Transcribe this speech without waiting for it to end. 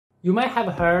You might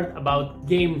have heard about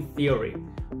game theory,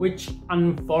 which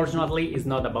unfortunately is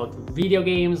not about video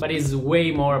games, but is way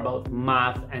more about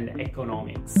math and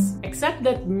economics. Except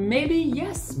that maybe,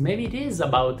 yes, maybe it is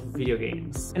about video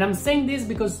games. And I'm saying this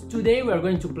because today we are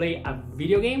going to play a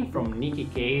video game from Nicky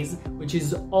Case, which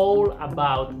is all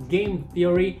about game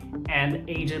theory and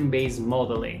agent-based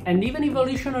modeling, and even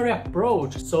evolutionary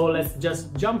approach, so let's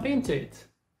just jump into it.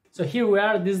 So here we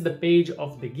are, this is the page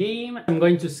of the game. I'm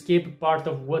going to skip part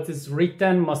of what is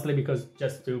written, mostly because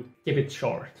just to keep it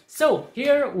short. So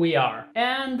here we are,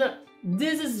 and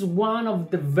this is one of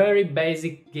the very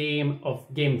basic game of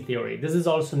game theory. This is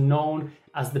also known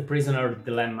as the prisoner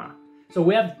dilemma. So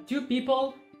we have two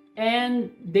people and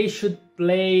they should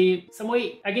play some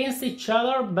way against each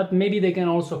other, but maybe they can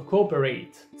also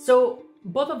cooperate. So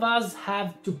both of us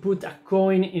have to put a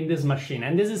coin in this machine,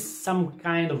 and this is some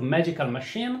kind of magical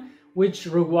machine which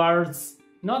rewards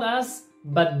not us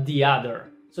but the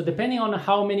other. So depending on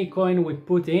how many coins we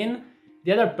put in,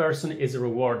 the other person is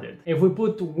rewarded. If we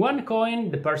put one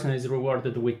coin, the person is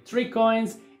rewarded with 3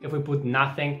 coins. If we put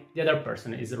nothing, the other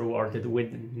person is rewarded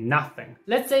with nothing.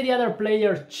 Let's say the other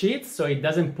player cheats, so he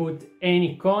doesn't put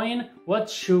any coin.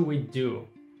 What should we do?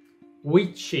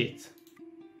 We cheat.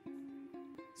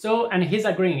 So, and he's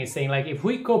agreeing, he's saying like, if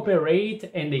we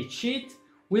cooperate and they cheat,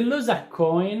 we lose a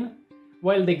coin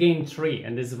while they gain 3,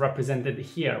 and this is represented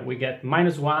here. We get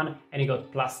 -1 and he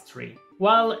got +3.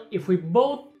 While if we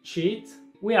both cheat,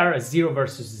 we are a 0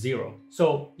 versus 0.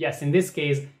 So yes, in this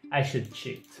case, I should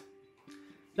cheat.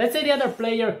 Let's say the other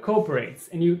player cooperates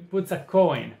and he puts a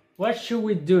coin. What should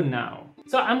we do now?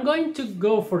 So I'm going to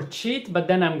go for cheat, but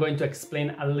then I'm going to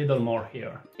explain a little more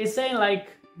here. It's saying like,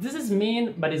 this is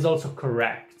mean, but it's also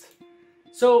correct.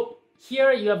 So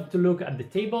here you have to look at the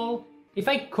table. If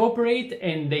I cooperate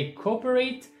and they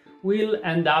cooperate, we'll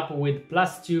end up with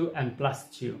 +2 and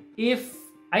 +2. If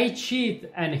I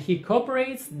cheat and he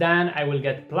cooperates, then I will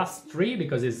get +3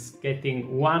 because he's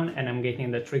getting 1 and I'm getting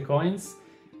the 3 coins,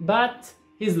 but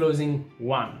he's losing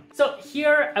 1. So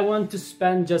here I want to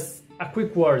spend just a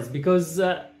quick words because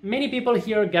many people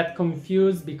here get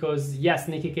confused because yes,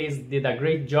 Nicky Case did a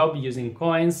great job using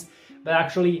coins, but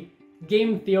actually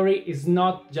game theory is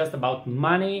not just about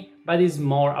money, but is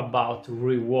more about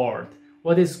reward,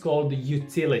 what is called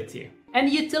utility. And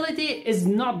utility is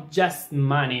not just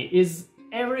money, is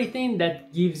everything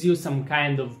that gives you some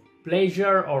kind of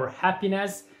pleasure or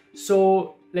happiness.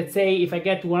 So let's say if I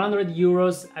get 100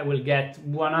 euros, I will get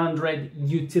 100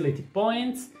 utility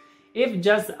points. If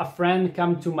just a friend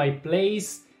come to my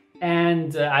place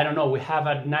and I don't know, we have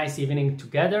a nice evening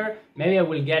together, maybe I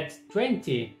will get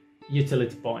 20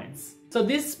 utility points. So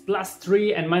this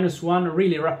 +3 and -1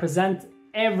 really represent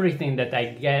everything that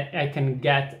I can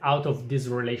get out of this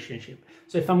relationship.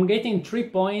 So if I'm getting 3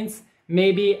 points,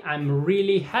 maybe I'm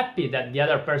really happy that the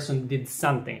other person did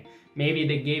something. Maybe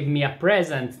they gave me a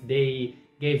present, they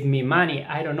gave me money,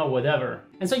 I don't know, whatever.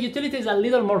 And so utility is a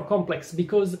little more complex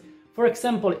because, for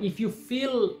example, if you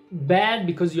feel bad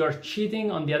because you're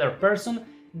cheating on the other person,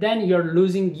 then you're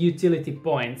losing utility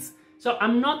points. So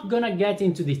I'm not gonna get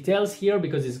into details here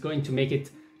because it's going to make it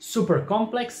super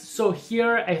complex. So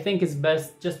here I think it's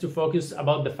best just to focus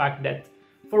about the fact that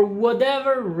for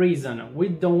whatever reason we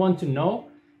don't want to know,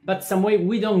 but some way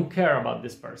we don't care about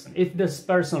this person. If this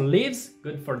person lives,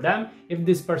 good for them. If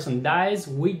this person dies,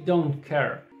 we don't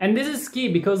care. And this is key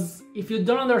because if you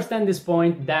don't understand this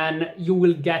point, then you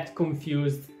will get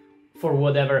confused for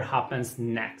whatever happens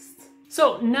next.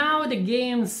 So now the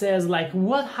game says like,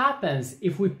 what happens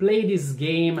if we play this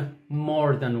game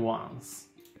more than once?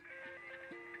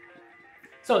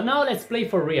 So now let's play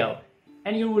for real.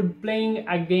 And you will be playing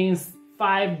against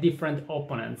 5 different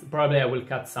opponents. Probably I will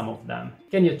cut some of them.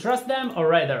 Can you trust them, or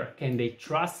rather, can they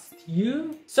trust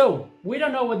you? So we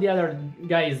don't know what the other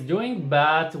guy is doing,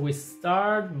 but we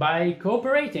start by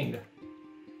cooperating.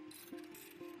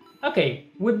 Okay,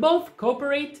 we both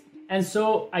cooperate, and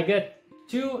so I get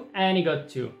 2 and he got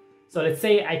 2. So let's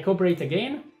say I cooperate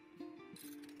again.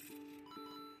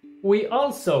 We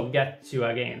also get 2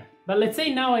 again. But let's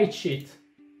say now I cheat.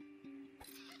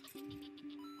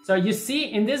 So you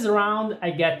see, in this round I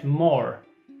get more.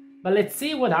 But let's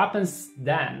see what happens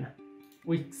then.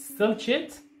 We still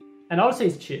cheat, and also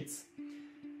he cheats.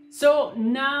 So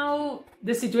now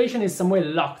the situation is somewhere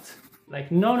locked.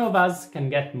 Like none of us can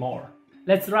get more.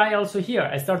 Let's try also here.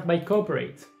 I start by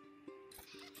cooperate.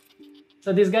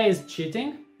 So this guy is cheating,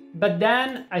 but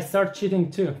then I start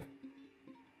cheating too.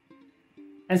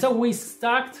 And so we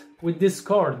stuck with this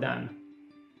score then.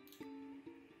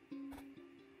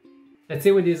 Let's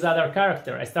see with this other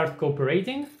character. I start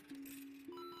cooperating.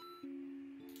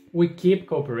 We keep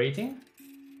cooperating.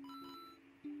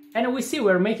 And we see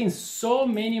we're making so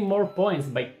many more points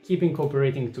by keeping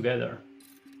cooperating together.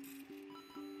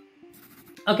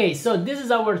 Okay, so this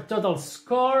is our total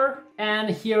score, and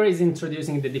here is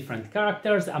introducing the different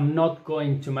characters. I'm not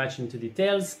going too much into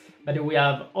details, but we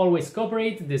have always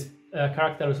cooperate, this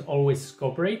characters always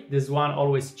cooperate, this one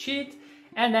always cheat,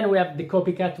 and then we have the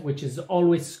copycat, which is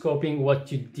always copying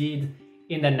what you did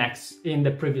in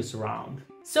the previous round.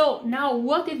 So now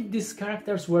what if these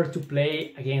characters were to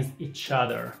play against each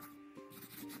other?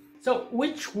 So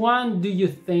which one do you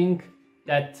think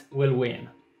that will win?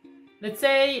 Let's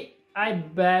say I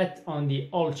bet on the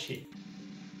all cheat.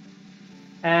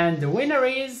 And the winner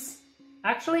is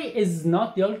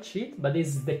not the all cheat, but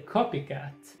is the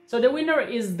copycat. So the winner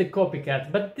is the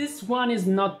copycat, but this one is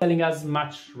not telling us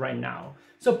much right now.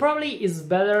 So probably it's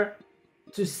better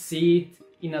to see it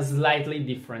in a slightly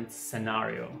different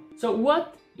scenario. So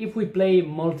what if we play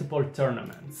multiple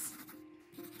tournaments?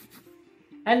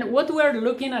 And what we're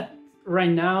looking at right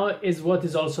now is what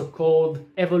is also called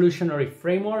evolutionary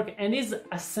framework, and is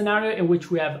a scenario in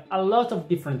which we have a lot of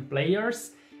different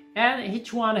players and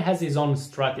each one has his own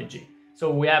strategy.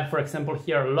 So we have, for example,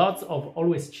 here lots of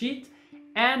always cheat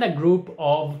and a group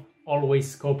of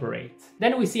always cooperate.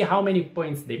 Then we see how many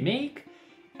points they make,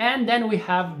 and then we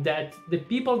have that the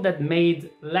people that made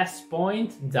less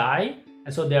points die,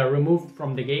 and so they are removed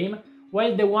from the game,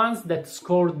 while the ones that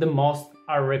scored the most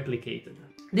are replicated.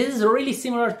 This is really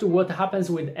similar to what happens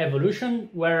with evolution,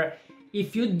 where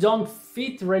if you don't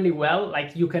fit really well,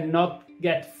 like you cannot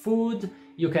get food,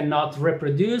 you cannot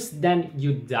reproduce, then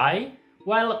you die,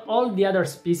 while all the other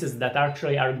species that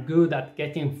actually are good at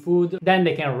getting food, then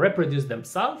they can reproduce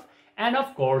themselves, and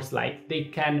of course, like, they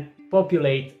can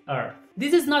populate Earth.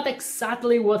 This is not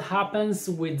exactly what happens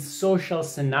with social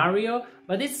scenario,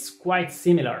 but it's quite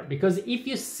similar, because if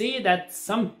you see that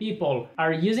some people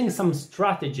are using some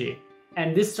strategy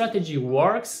and this strategy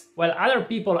works, while other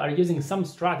people are using some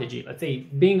strategy, let's say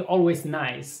being always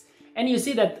nice, and you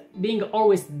see that being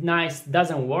always nice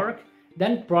doesn't work,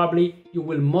 then probably you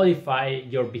will modify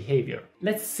your behavior.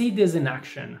 Let's see this in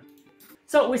action.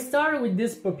 So we start with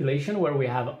this population where we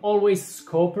have always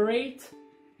cooperate,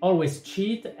 always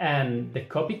cheat, and the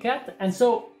copycat. And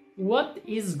so what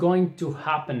is going to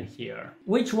happen here?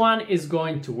 Which one is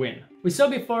going to win? We saw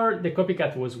before the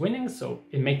copycat was winning, so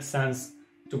it makes sense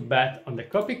to bet on the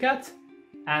copycat,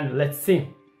 and let's see.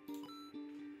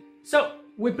 So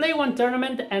we play one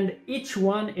tournament and each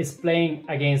one is playing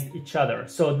against each other.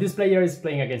 So this player is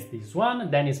playing against this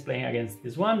one, then is playing against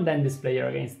this one, then this player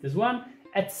against this one,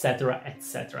 etc,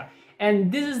 etc. And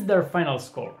this is their final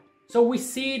score. So we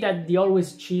see that the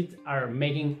always cheat are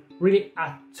making really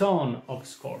a ton of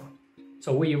score.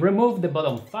 So we remove the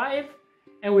bottom 5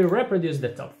 and we reproduce the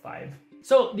top 5.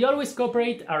 So the always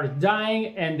cooperate are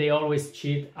dying and the always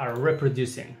cheat are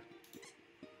reproducing.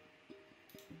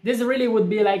 This really would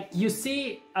be like, you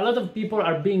see a lot of people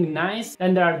are being nice,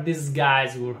 and there are these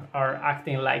guys who are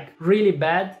acting like really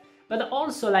bad, but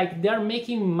also like they're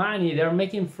making money, they're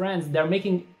making friends, they're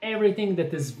making everything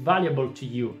that is valuable to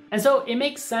you. And so it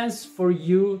makes sense for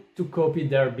you to copy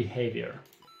their behavior.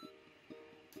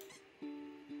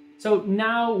 So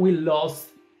now we lost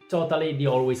totally the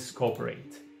always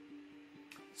cooperate.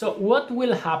 So what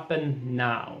will happen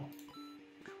now?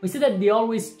 We see that the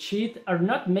always cheat are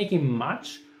not making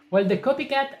much, while the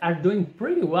copycat are doing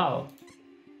pretty well.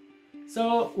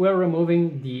 So we're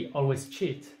removing the always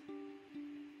cheat.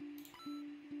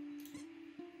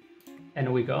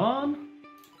 And we go on,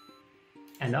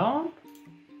 and on.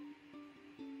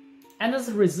 And as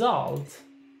a result,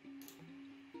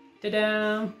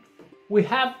 ta-da, we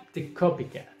have the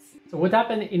copycats. So what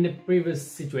happened in the previous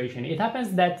situation? It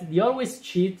happens that the always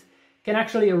cheat can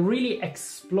actually really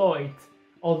exploit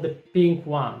all the pink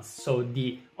ones, so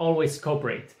the always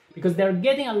cooperate, because they're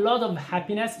getting a lot of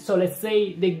happiness. So let's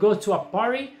say they go to a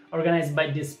party organized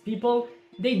by these people,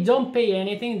 they don't pay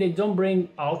anything, they don't bring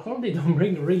alcohol, they don't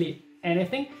bring really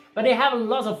anything, but they have a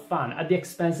lot of fun at the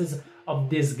expenses of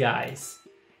these guys.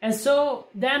 And so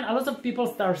then a lot of people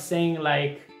start saying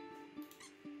like,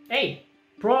 hey,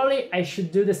 probably I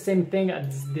should do the same thing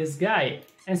as this guy.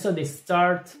 And so they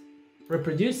start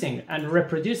reproducing,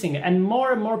 and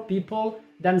more people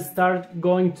then start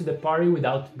going to the party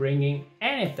without bringing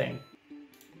anything.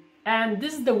 And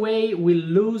this is the way we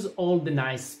lose all the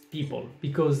nice people,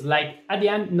 because like at the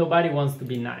end nobody wants to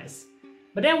be nice.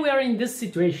 But then we are in this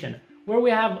situation where we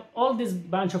have all this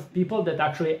bunch of people that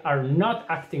actually are not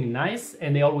acting nice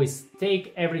and they always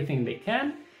take everything they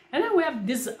can. And then we have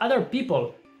these other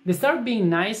people. They start being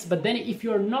nice, but then if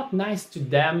you're not nice to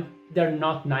them, they're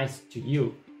not nice to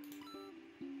you.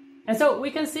 And so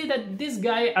we can see that these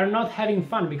guys are not having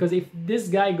fun, because if this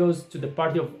guy goes to the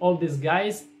party of all these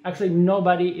guys, actually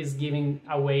nobody is giving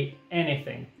away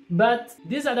anything. But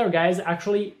these other guys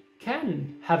actually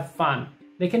can have fun.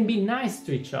 They can be nice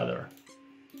to each other.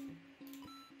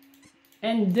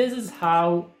 And this is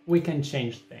how we can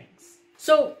change things.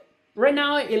 So right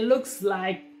now it looks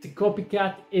like the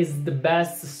copycat is the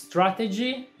best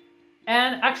strategy.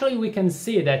 And actually we can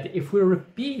see that if we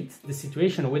repeat the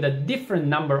situation with a different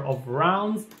number of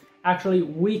rounds, actually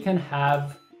we can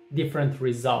have different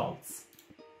results.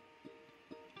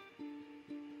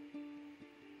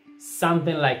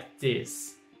 Something like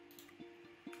this.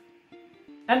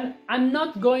 And I'm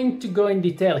not going to go in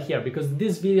detail here because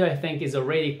this video I think is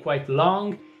already quite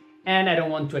long and I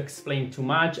don't want to explain too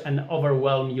much and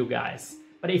overwhelm you guys.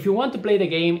 But if you want to play the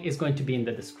game, it's going to be in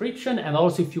the description, and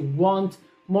also if you want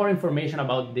more information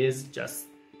about this, just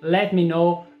let me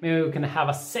know. Maybe we can have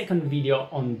a second video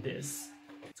on this.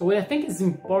 So what I think is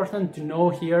important to know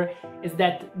here is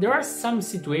that there are some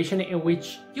situations in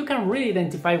which you can really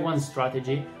identify one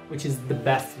strategy which is the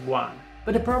best one.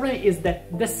 But the problem is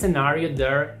that the scenario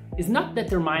there is not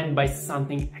determined by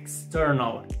something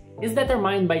external. It's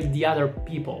determined by the other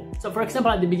people. So for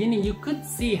example, at the beginning you could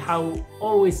see how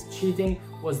always cheating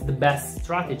was the best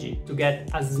strategy to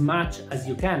get as much as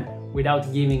you can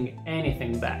without giving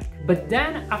anything back. But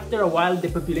then after a while the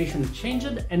population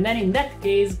changed, and then in that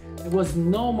case there was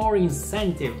no more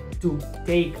incentive to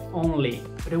take only,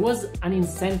 but there was an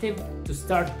incentive to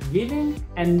start giving,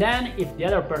 and then if the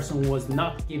other person was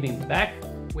not giving back,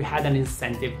 we had an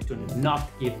incentive to not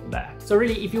give back. So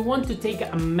really, if you want to take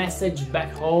a message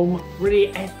back home,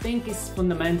 really I think it's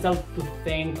fundamental to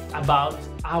think about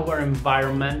our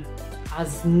environment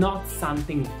as not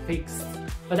something fixed,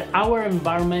 but our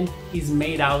environment is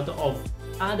made out of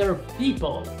other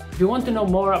people. If you want to know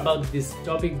more about this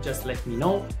topic, just let me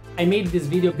know. I made this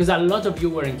video because a lot of you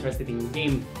were interested in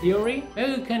game theory.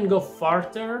 Maybe we can go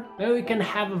further. Maybe we can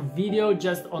have a video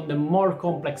just on the more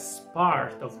complex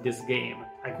part of this game.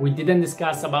 Like we didn't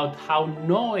discuss about how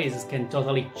noise can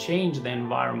totally change the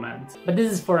environment. But this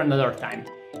is for another time.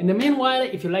 In the meanwhile,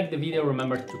 if you like the video,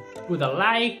 remember to put a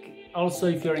like. Also,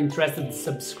 if you're interested,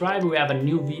 subscribe. We have a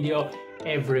new video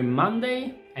every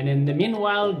Monday. And in the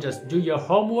meanwhile, just do your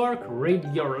homework,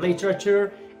 read your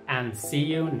literature, and see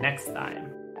you next time.